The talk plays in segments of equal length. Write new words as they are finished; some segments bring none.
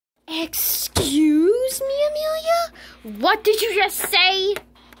Excuse me, Amelia? What did you just say?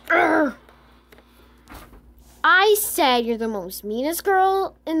 Urgh. I said you're the most meanest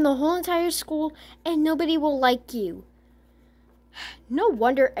girl in the whole entire school and nobody will like you. No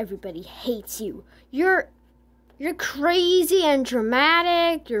wonder everybody hates you. You're crazy and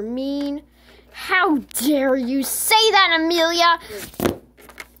dramatic. You're mean. How dare you say that, Amelia?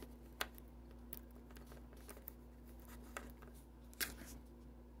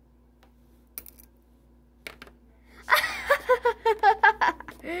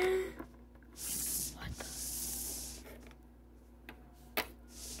 What the?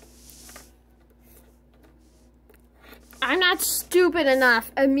 I'm not stupid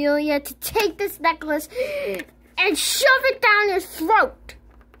enough, Amelia, to take this necklace and shove it down your throat.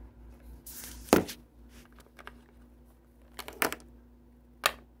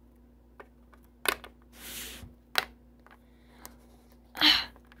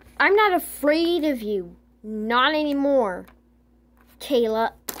 I'm not afraid of you. Not anymore,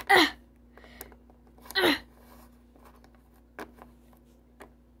 Kayla.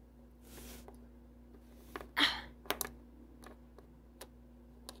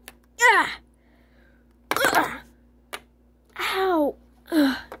 Ow.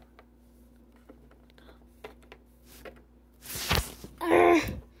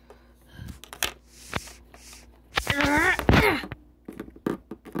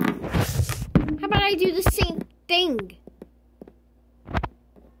 How about I do the same thing?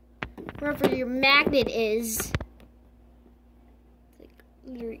 Wherever your magnet is. Like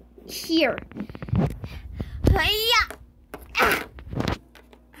you're here. Hiya!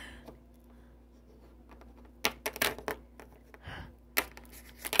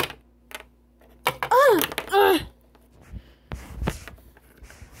 Ah!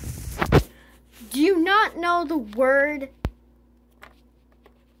 Do you not know the word?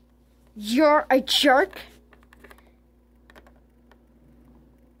 You're a jerk?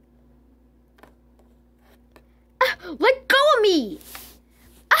 Let go of me!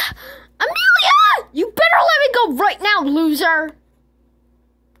 Amelia! You better let me go right now, loser!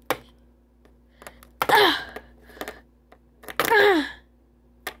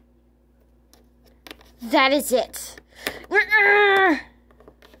 That is it.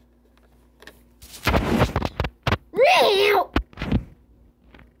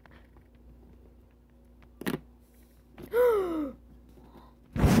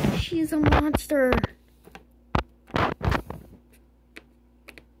 She's a monster.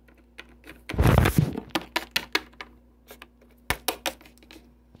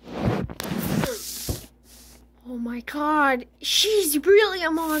 Oh my God, she's really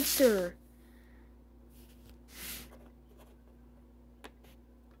a monster.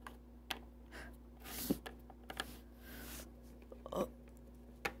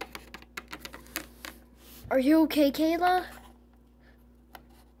 Are you okay, Kayla?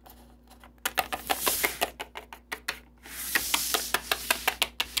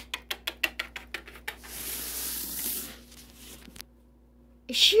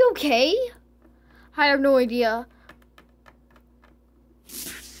 Is she okay? I have no idea.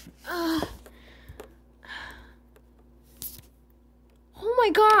 Oh my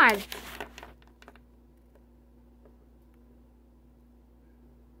God.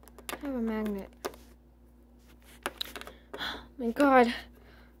 I have a magnet. Oh my God.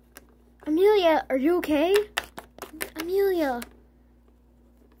 Amelia, are you okay? Amelia.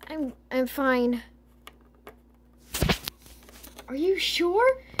 I'm fine. Are you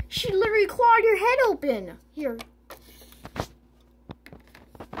sure? She literally clawed your head open. Here.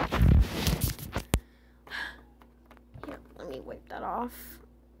 Here, let me wipe that off.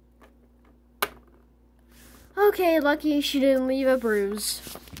 Okay, lucky she didn't leave a bruise.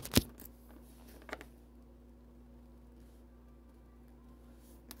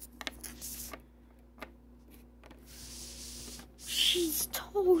 She's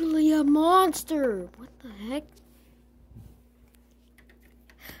totally a monster. What the heck?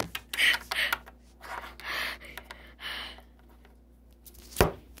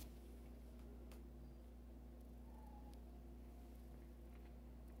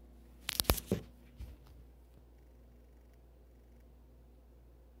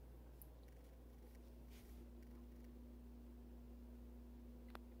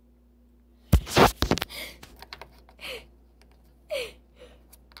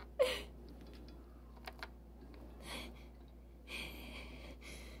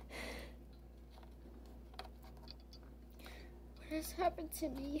 What has happened to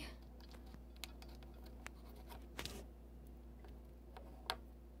me?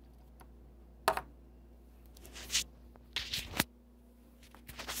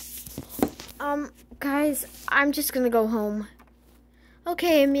 Guys, I'm just gonna go home.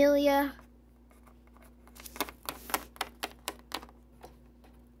 Okay, Amelia.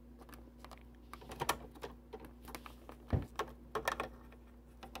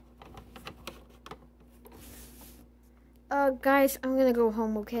 Guys, I'm gonna go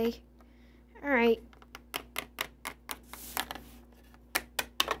home, okay? Alright.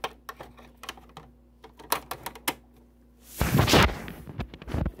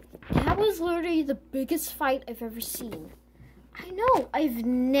 That was literally the biggest fight I've ever seen. I know, I've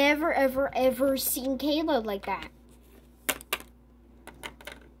never, ever, ever seen Kayla like that.